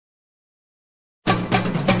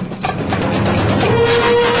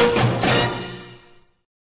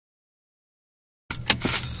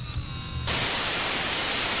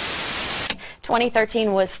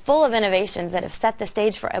2013 was full of innovations that have set the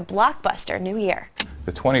stage for a blockbuster new year.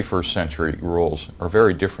 The 21st century rules are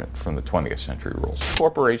very different from the 20th century rules.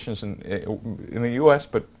 Corporations in the U.S.,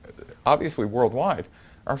 but obviously worldwide,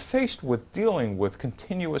 are faced with dealing with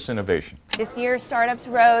continuous innovation. This year, startups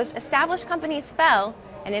rose, established companies fell,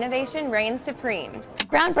 and innovation reigned supreme.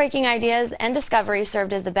 Groundbreaking ideas and discoveries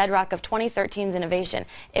served as the bedrock of 2013's innovation.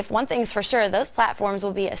 If one thing's for sure, those platforms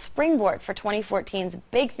will be a springboard for 2014's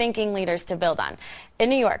big thinking leaders to build on. In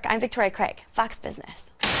New York, I'm Victoria Craig, Fox Business.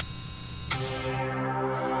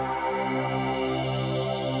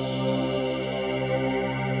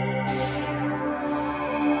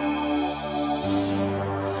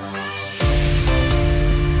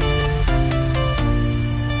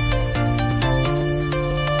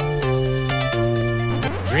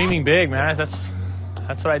 Dreaming big, man. That's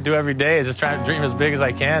what I do every day, is just trying to dream as big as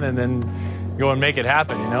I can and then go and make it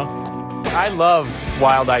happen, you know? I love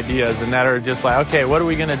wild ideas and that are just like, okay, what are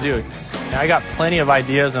we gonna do? And I got plenty of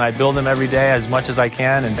ideas and I build them every day as much as I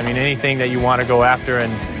can. And I mean, anything that you want to go after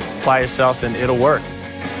and apply yourself, then it'll work.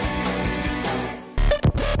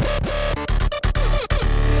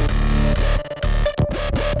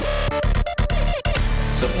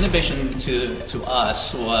 So innovation to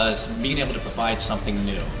us was being able to provide something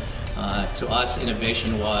new. To us,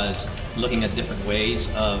 innovation was looking at different ways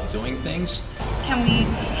of doing things. Can we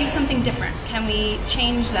do something different? Can we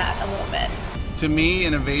change that a little bit? To me,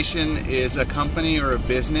 innovation is a company or a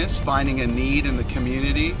business finding a need in the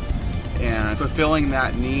community and fulfilling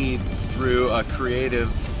that need through a creative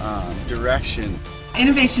direction.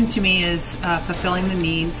 Innovation to me is fulfilling the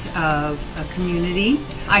needs of a community.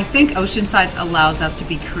 I think Oceanside allows us to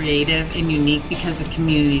be creative and unique because the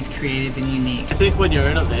community is creative and unique. I think when you're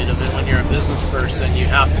innovative and when you're a business person, you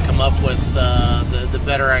have to come up with the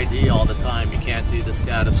better idea all the time. You can't do the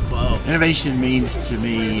status quo. Innovation means to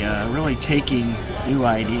me really taking new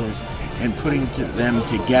ideas and putting them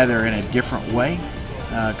together in a different way,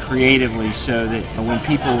 creatively, so that when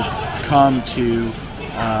people come to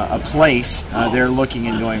a place, they're looking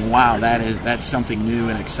and going, wow, that's something new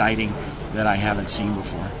and exciting that I haven't seen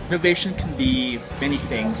before. Innovation can be many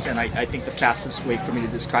things, and I think the fastest way for me to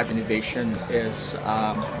describe innovation is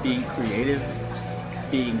being creative,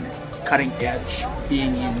 being cutting edge,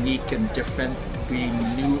 being unique and different, being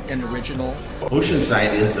new and original.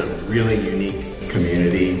 Oceanside is a really unique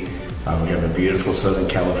community. We have a beautiful Southern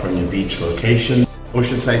California beach location.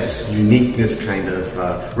 Oceanside's uniqueness kind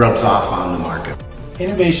of rubs off on the market.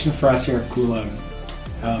 Innovation for us here at Kula,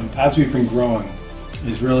 as we've been growing,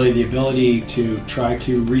 is really the ability to try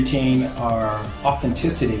to retain our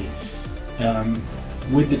authenticity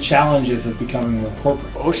with the challenges of becoming more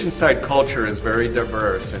corporate. Oceanside culture is very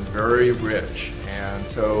diverse and very rich, and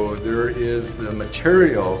so there is the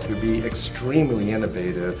material to be extremely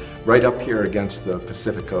innovative right up here against the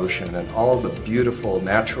Pacific Ocean and all the beautiful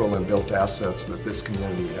natural and built assets that this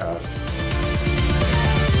community has.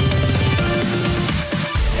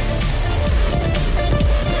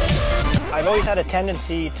 I've always had a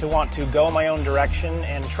tendency to want to go my own direction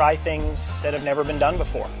and try things that have never been done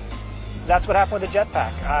before. That's what happened with the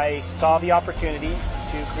jetpack. I saw the opportunity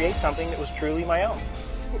to create something that was truly my own.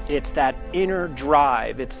 It's that inner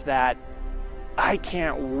drive, it's that I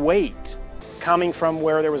can't wait. Coming from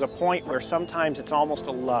where there was a point where sometimes it's almost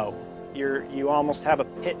a low. You almost have a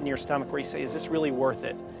pit in your stomach where you say, is this really worth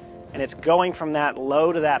it? And it's going from that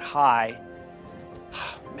low to that high.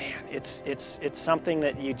 Man, it's something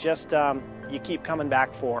that you just you keep coming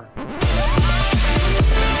back for.